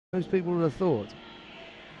Most people would have thought.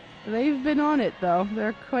 They've been on it though,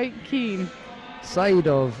 they're quite keen.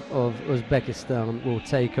 Saidov of Uzbekistan will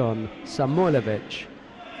take on Samoilovich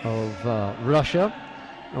of Russia.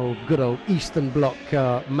 Oh, good old Eastern Bloc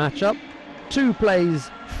matchup. 2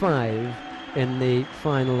 plays 5 in the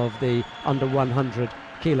final of the under 100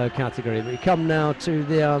 kilo category. We come now to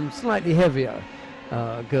the slightly heavier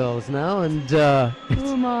girls now, and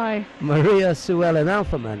Oh my. Maria Suelen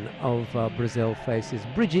Altheman of Brazil faces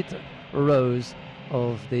Brigitte Rose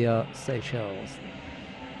of the Seychelles.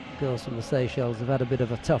 Girls from the Seychelles have had a bit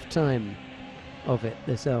of a tough time of it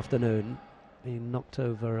this afternoon, being knocked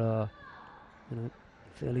over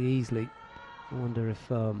fairly easily. I wonder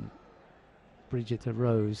if Brigitte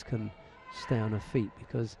Rose can stay on her feet,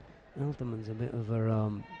 because Altheman's a bit of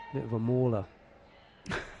a mauler.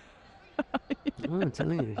 I'm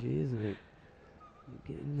telling you, she is, isn't it?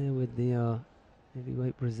 You get in there with the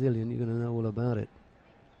heavyweight Brazilian, you're going to know all about it.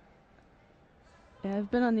 Yeah,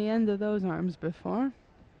 I've been on the end of those arms before.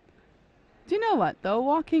 Do you know what though?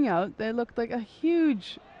 Walking out, they looked like a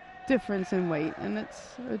huge difference in weight, and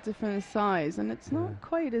it's a different size, and it's not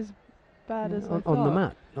quite as bad as I thought. On the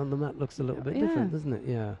mat. On the mat looks a little bit different, doesn't it?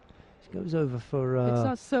 Yeah. She goes over for... it's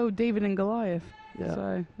not so David and Goliath, yeah.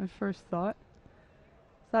 so I first thought.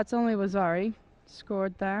 That's only Wazari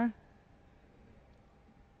scored there.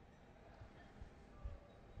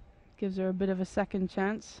 Gives her a bit of a second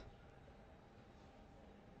chance.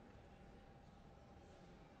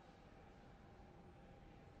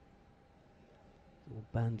 All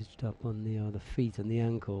bandaged up on the feet and the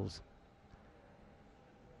ankles.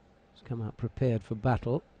 She's come out prepared for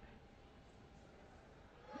battle.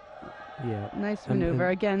 Yeah. Nice maneuver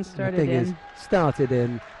again. Started in. Started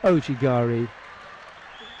in Ochigari.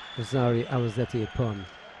 Wazari Awazeti upon.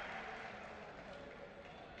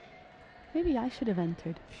 Maybe I should have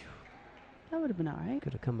entered. That would have been all right.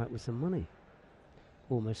 Could have come back with some money.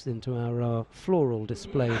 Almost into our floral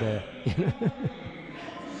display there.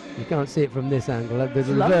 You can't see it from this angle. There's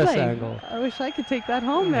a reverse angle. I wish I could take that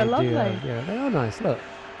home. They're lovely. Yeah, they are nice. Look,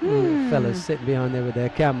 fellas sitting behind there with their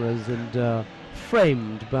cameras and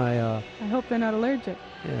framed by. I hope they're not allergic.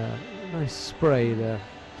 Yeah, nice spray there.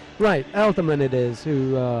 Right, Altheman it is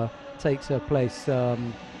who takes her place,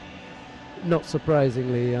 not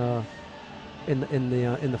surprisingly, in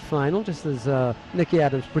the final, just as Nikki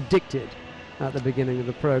Adams predicted at the beginning of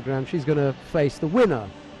the program. She's going to face the winner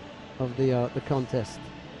of the contest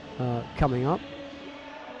coming up.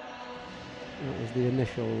 That was the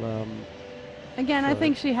initial. Again, I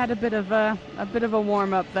think she had a bit of a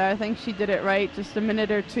warm up there. I think she did it right, just a minute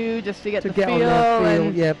or two, just to get the feel. On that feel,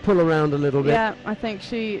 and yeah, pull around a little bit. Yeah, I think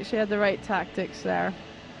she had the right tactics there.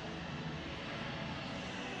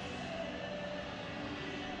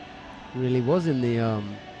 Really was in the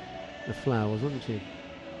flowers, wasn't she?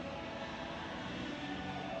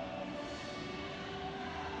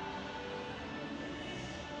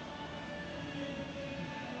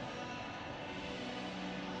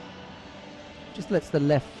 Just lets the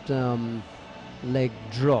left leg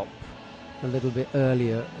drop a little bit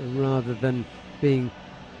earlier, rather than being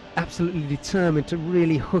absolutely determined to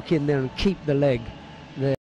really hook in there and keep the leg there.